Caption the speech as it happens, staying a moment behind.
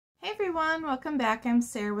everyone, welcome back. I'm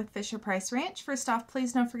Sarah with Fisher-Price Ranch. First off,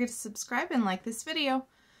 please don't forget to subscribe and like this video.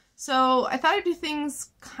 So I thought I'd do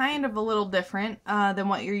things kind of a little different than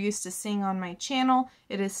what you're used to seeing on my channel.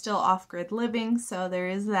 It is still off-grid living, so there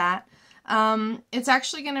is that. It's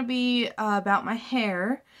actually going to be about my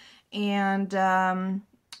hair and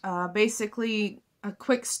basically a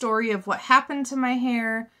quick story of what happened to my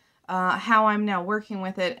hair, how I'm now working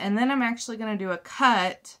with it, and then I'm actually going to do a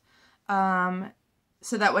cut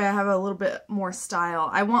so that way I have a little bit more style.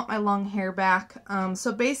 I want my long hair back.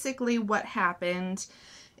 So basically what happened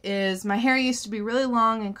is my hair used to be really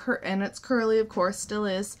long and it's curly, of course, still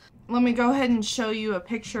is. Let me go ahead and show you a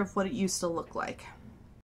picture of what it used to look like.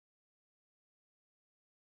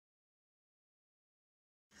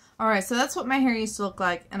 Alright, so that's what my hair used to look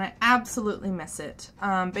like, and I absolutely miss it.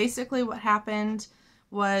 Basically what happened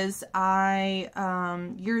was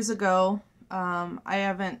years ago, I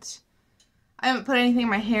haven't put anything in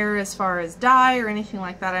my hair as far as dye or anything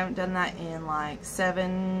like that. I haven't done that in like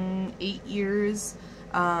 7, 8 years.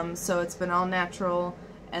 So it's been all natural.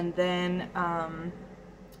 And then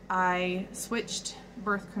I switched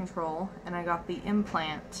birth control and I got the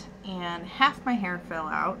implant and half my hair fell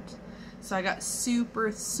out. So I got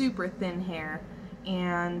super, super thin hair.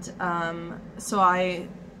 And so I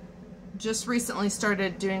just recently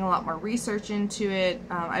started doing a lot more research into it.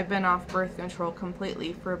 I've been off birth control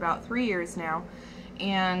completely for about 3 years now,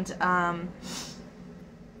 and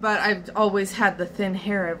but I've always had the thin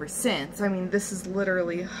hair ever since. I mean, this is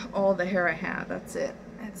literally all the hair I have. That's it.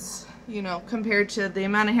 It's, you know, compared to the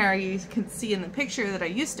amount of hair you can see in the picture that I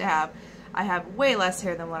used to have, I have way less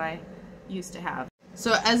hair than what I used to have.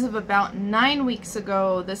 So as of about 9 weeks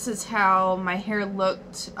ago, this is how my hair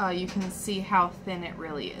looked. You can see how thin it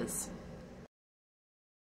really is.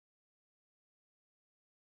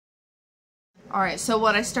 Alright, so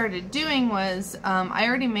what I started doing was, I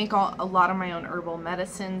already make a lot of my own herbal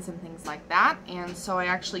medicines and things like that, and so I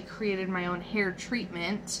actually created my own hair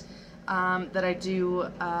treatment that I do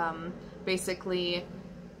basically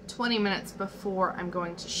 20 minutes before I'm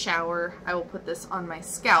going to shower. I will put this on my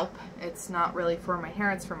scalp. It's not really for my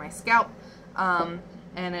hair, it's for my scalp, and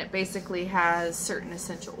it basically has certain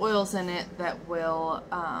essential oils in it that will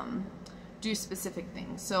do specific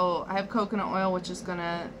things. So I have coconut oil, which is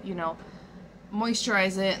gonna, you know,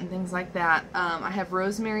 moisturize it and things like that. I have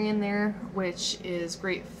rosemary in there, which is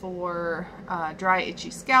great for dry, itchy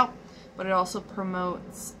scalp, but it also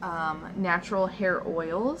promotes natural hair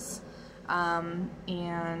oils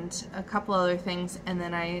and a couple other things. And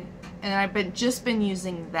then I've just been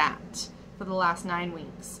using that for the last 9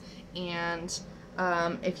 weeks. And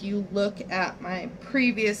if you look at my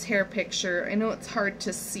previous hair picture, I know it's hard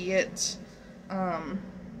to see it,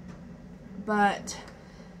 but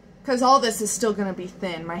because all this is still going to be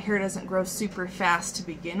thin. My hair doesn't grow super fast to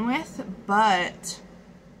begin with, but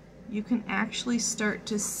you can actually start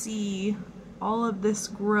to see all of this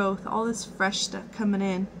growth, all this fresh stuff coming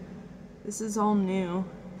in. This is all new,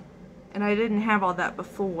 and I didn't have all that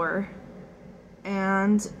before.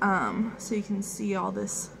 And so you can see all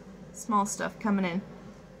this small stuff coming in.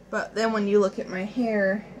 But then when you look at my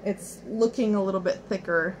hair, it's looking a little bit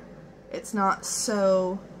thicker. It's not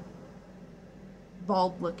so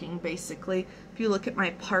bald looking, basically. If you look at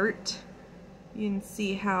my part, you can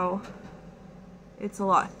see how it's a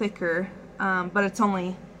lot thicker, but it's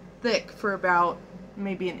only thick for about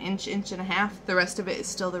maybe an inch, inch and a half. The rest of it is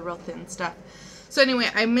still the real thin stuff. So anyway,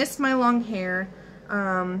 I miss my long hair,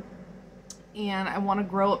 and I want to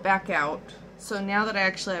grow it back out. So now that I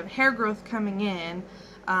actually have hair growth coming in,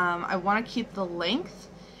 I want to keep the length,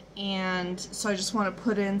 and so I just want to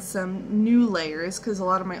put in some new layers, because a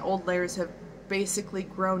lot of my old layers have basically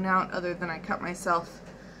grown out, other than I cut myself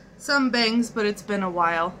some bangs, but it's been a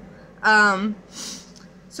while.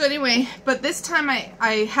 So anyway, but this time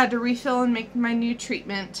I had to refill and make my new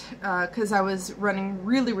treatment because I was running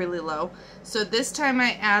really, really low. So this time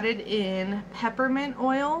I added in peppermint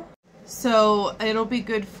oil. So it'll be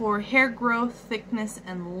good for hair growth, thickness,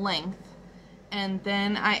 and length. And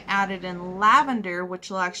then I added in lavender, which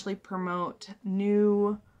will actually promote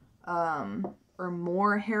new or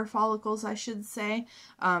more hair follicles, I should say.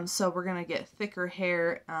 So we're gonna get thicker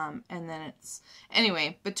hair, and then it's,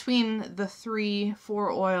 anyway, between the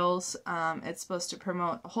 3-4 oils, it's supposed to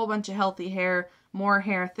promote a whole bunch of healthy hair, more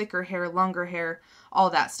hair, thicker hair, longer hair, all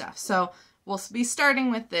that stuff. So we'll be starting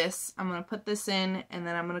with this. I'm gonna put this in, and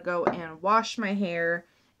then I'm gonna go and wash my hair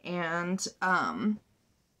and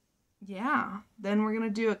yeah, then we're going to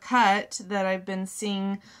do a cut that I've been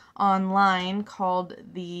seeing online called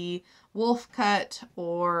the wolf cut,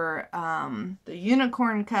 or the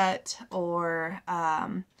unicorn cut, or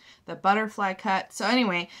the butterfly cut. So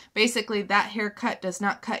anyway, basically that haircut does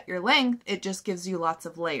not cut your length. It just gives you lots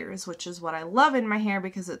of layers, which is what I love in my hair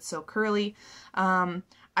because it's so curly.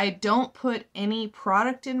 I don't put any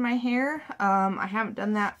product in my hair. I haven't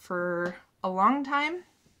done that for a long time.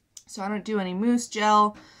 So I don't do any mousse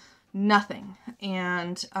gel, nothing.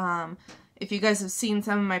 And if you guys have seen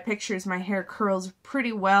some of my pictures, my hair curls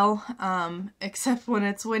pretty well, except when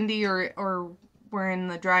it's windy or we're in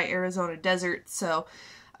the dry Arizona desert. So,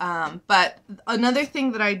 but another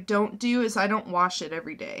thing that I don't do is I don't wash it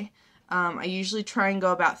every day. I usually try and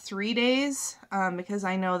go about 3 days, because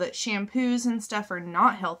I know that shampoos and stuff are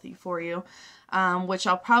not healthy for you, which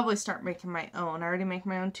I'll probably start making my own. I already make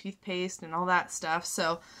my own toothpaste and all that stuff,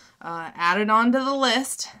 so add it on to the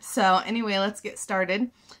list. So anyway, let's get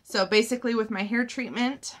started. So basically with my hair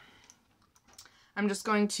treatment, I'm just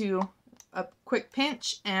going to a quick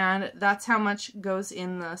pinch, and that's how much goes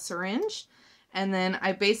in the syringe. And then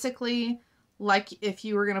I basically, like if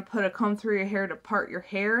you were going to put a comb through your hair to part your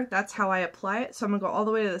hair, that's how I apply it. So I'm going to go all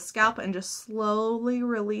the way to the scalp and just slowly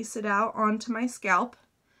release it out onto my scalp.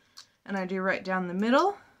 And I do right down the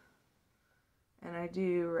middle. And I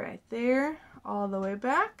do right there, all the way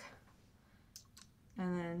back.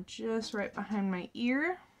 And then just right behind my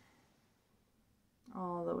ear,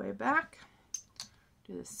 all the way back.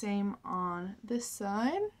 Do the same on this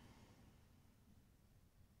side.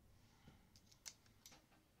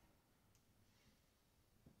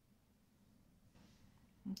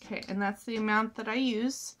 Okay, and that's the amount that I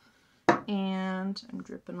use, and I'm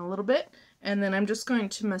dripping a little bit, and then I'm just going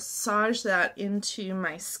to massage that into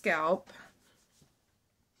my scalp.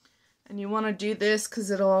 And you want to do this because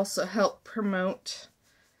it'll also help promote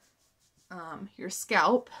your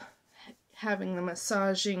scalp. Having the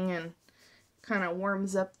massaging and kind of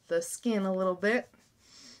warms up the skin a little bit,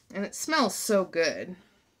 and it smells so good.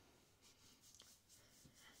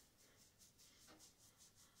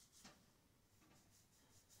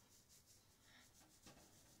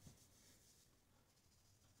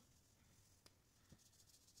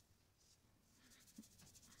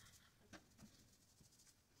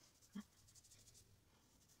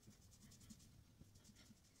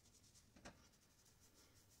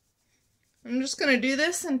 I'm just going to do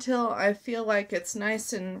this until I feel like it's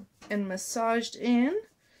nice and massaged in.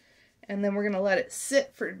 And then we're going to let it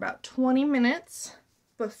sit for about 20 minutes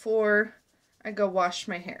before I go wash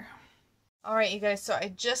my hair. Alright, you guys, so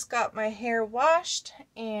I just got my hair washed.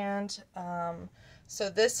 And so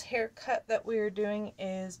this haircut that we are doing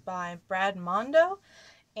is by Brad Mondo.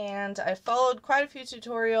 And I followed quite a few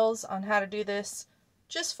tutorials on how to do this.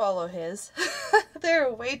 Just follow his. There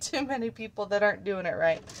are way too many people that aren't doing it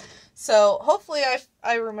right. So hopefully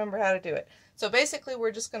I remember how to do it. So basically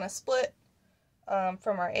we're just going to split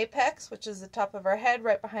from our apex, which is the top of our head,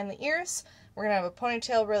 right behind the ears. We're going to have a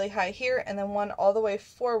ponytail really high here, and then one all the way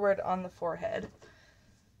forward on the forehead.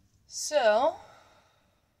 So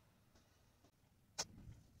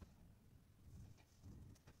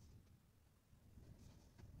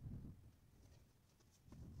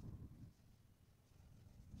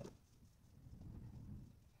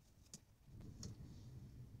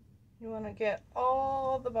you want to get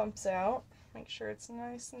all the bumps out. Make sure it's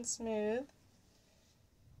nice and smooth.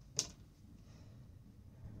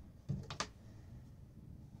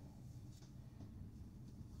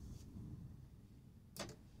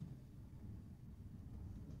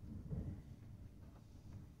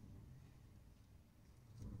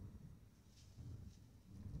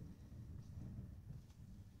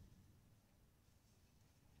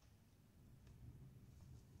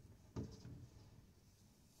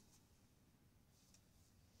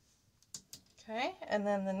 Okay, and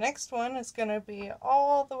then the next one is going to be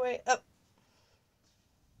all the way up.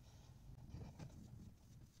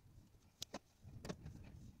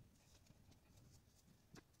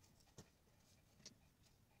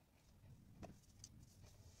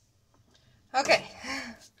 Okay,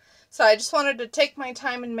 so I just wanted to take my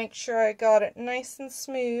time and make sure I got it nice and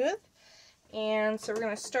smooth. And so we're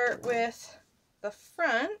going to start with the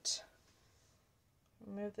front.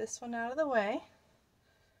 Move this one out of the way.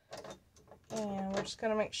 And we're just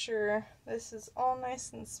going to make sure this is all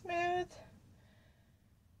nice and smooth.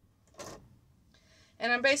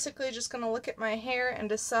 And I'm basically just going to look at my hair and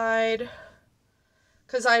decide,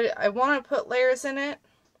 because I want to put layers in it,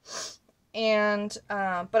 and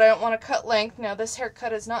but I don't want to cut length. Now this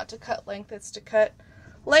haircut is not to cut length, it's to cut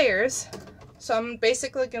layers. So I'm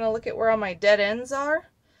basically going to look at where all my dead ends are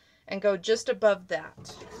and go just above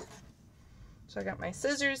that. So I got my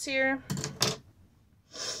scissors here.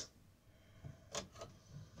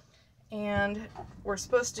 And we're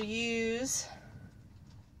supposed to use,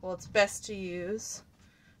 well, it's best to use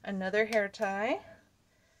another hair tie,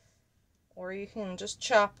 or you can just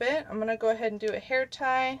chop it. I'm going to go ahead and do a hair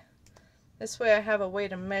tie. This way I have a way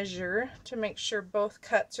to measure to make sure both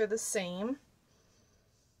cuts are the same.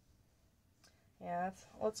 Yeah,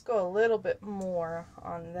 let's go a little bit more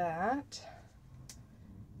on that.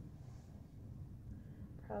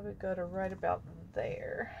 Probably go to right about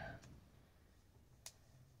there.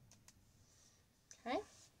 Okay.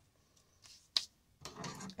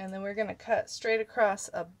 And then we're going to cut straight across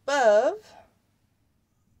above.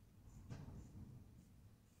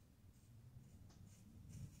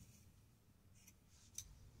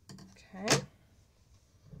 Okay.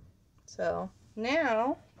 So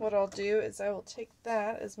now what I'll do is I will take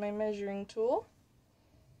that as my measuring tool.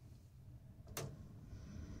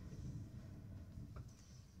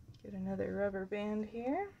 Get another rubber band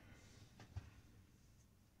here.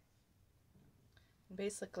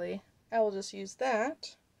 Basically, I will just use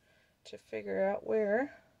that to figure out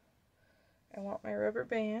where I want my rubber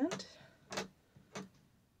band.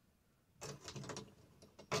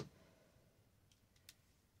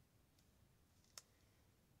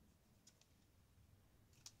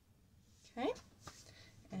 Okay,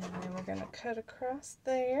 and then we're going to cut across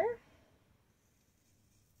there.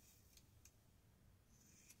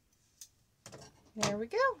 There we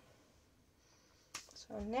go.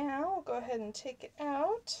 So now we'll go ahead and take it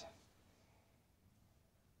out.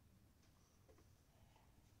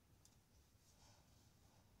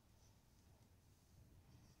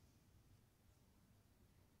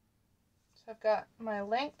 So I've got my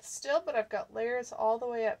length still, but I've got layers all the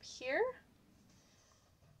way up here.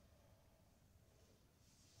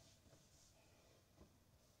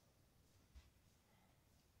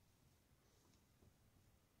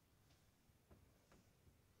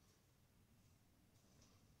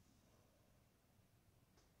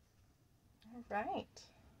 Right.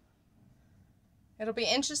 It'll be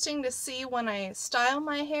interesting to see when I style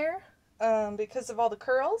my hair because of all the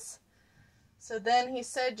curls. So then he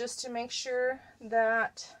said just to make sure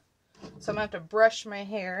that, so I'm going to have to brush my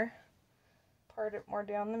hair, part it more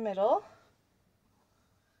down the middle,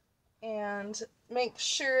 and make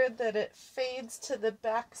sure that it fades to the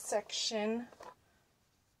back section.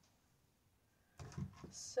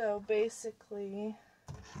 So basically,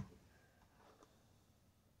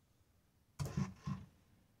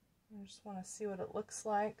 I just want to see what it looks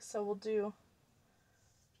like. So we'll do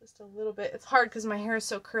just a little bit. It's hard because my hair is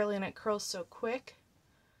so curly and it curls so quick.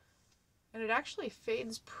 And it actually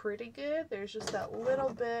fades pretty good. There's just that little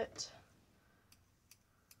bit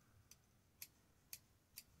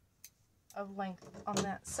of length on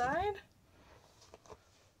that side.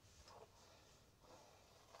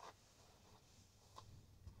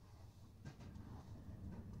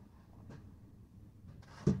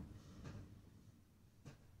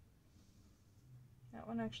 That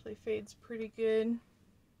one actually fades pretty good.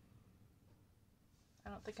 I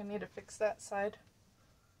don't think I need to fix that side.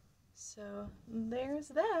 So there's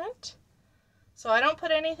that. So I don't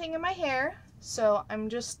put anything in my hair, so I'm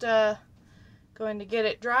just going to get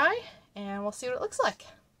it dry and we'll see what it looks like.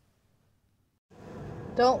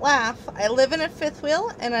 Don't laugh, I live in a fifth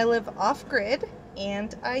wheel and I live off grid,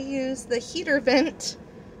 and I use the heater vent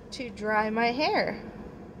to dry my hair.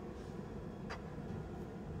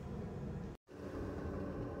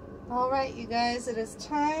 Alright you guys, it is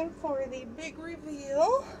time for the big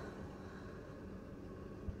reveal.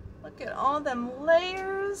 Look at all them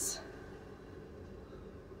layers.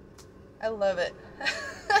 I love it.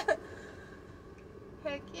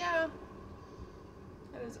 Heck yeah.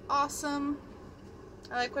 That is awesome.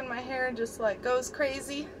 I like when my hair just like goes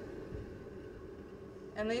crazy.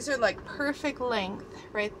 And these are like perfect length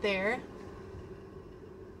right there.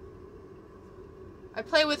 I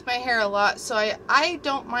play with my hair a lot, so I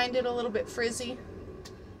don't mind it a little bit frizzy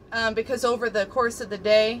because over the course of the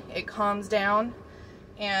day it calms down,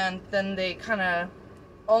 and then they kind of,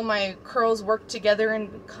 all my curls work together and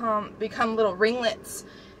become little ringlets,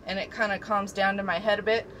 and it kind of calms down to my head a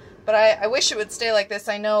bit. But I wish it would stay like this.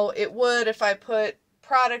 I know it would if I put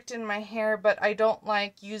product in my hair, but I don't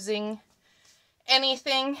like using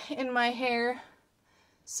anything in my hair.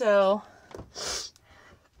 So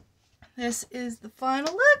this is the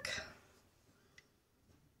final look.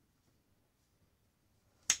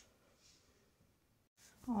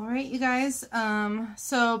 Alright you guys,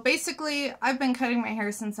 so basically I've been cutting my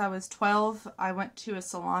hair since I was 12. I went to a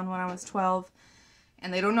salon when I was 12,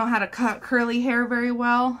 and they don't know how to cut curly hair very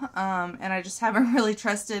well, and I just haven't really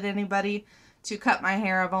trusted anybody to cut my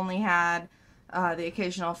hair. I've only had the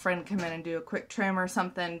occasional friend come in and do a quick trim or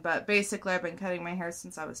something. But basically, I've been cutting my hair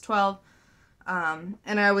since I was 12. And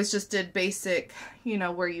I always just did basic, you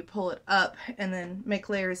know, where you pull it up and then make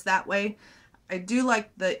layers that way. I do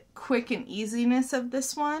like the quick and easiness of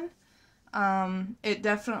this one. It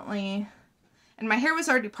definitely, and my hair was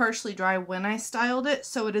already partially dry when I styled it,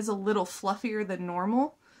 so it is a little fluffier than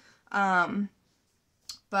normal.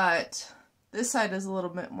 But this side is a little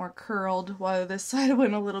bit more curled, while this side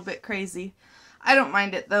went a little bit crazy. I don't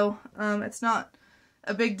mind it though. It's not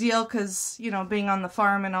a big deal because, you know, being on the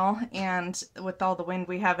farm and all, and with all the wind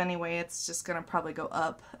we have anyway, it's just gonna probably go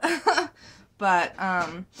up. But,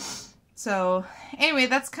 so anyway,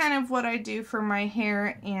 that's kind of what I do for my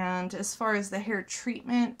hair. And as far as the hair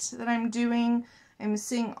treatment that I'm doing, I'm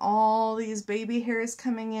seeing all these baby hairs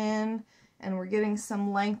coming in, and we're getting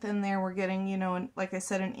some length in there. We're getting, you know, like I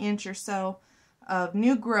said, an inch or so of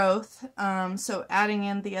new growth. So adding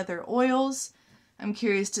in the other oils, I'm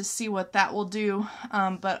curious to see what that will do.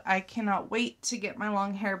 But I cannot wait to get my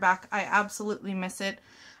long hair back. I absolutely miss it.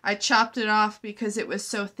 I chopped it off because it was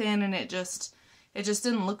so thin, and it just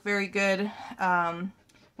didn't look very good.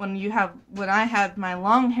 When I had my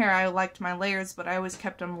long hair, I liked my layers, but I always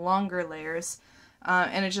kept them longer layers.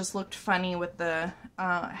 And it just looked funny with the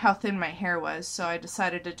how thin my hair was, so I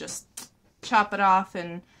decided to just chop it off,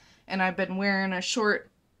 and I've been wearing a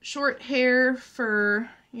short hair for,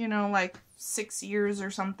 you know, like 6 years or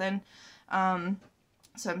something.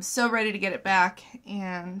 So I'm so ready to get it back,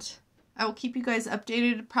 and I will keep you guys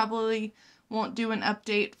updated. Probably won't do an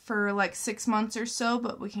update for like 6 months or so,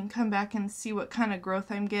 but we can come back and see what kind of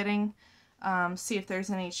growth I'm getting. See if there's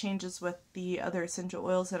any changes with the other essential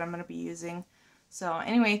oils that I'm going to be using. So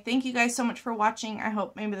anyway, thank you guys so much for watching. I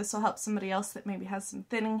hope maybe this will help somebody else that maybe has some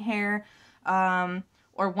thinning hair,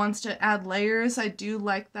 or wants to add layers. I do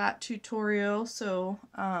like that tutorial. So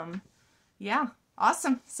yeah,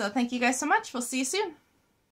 awesome. So thank you guys so much. We'll see you soon.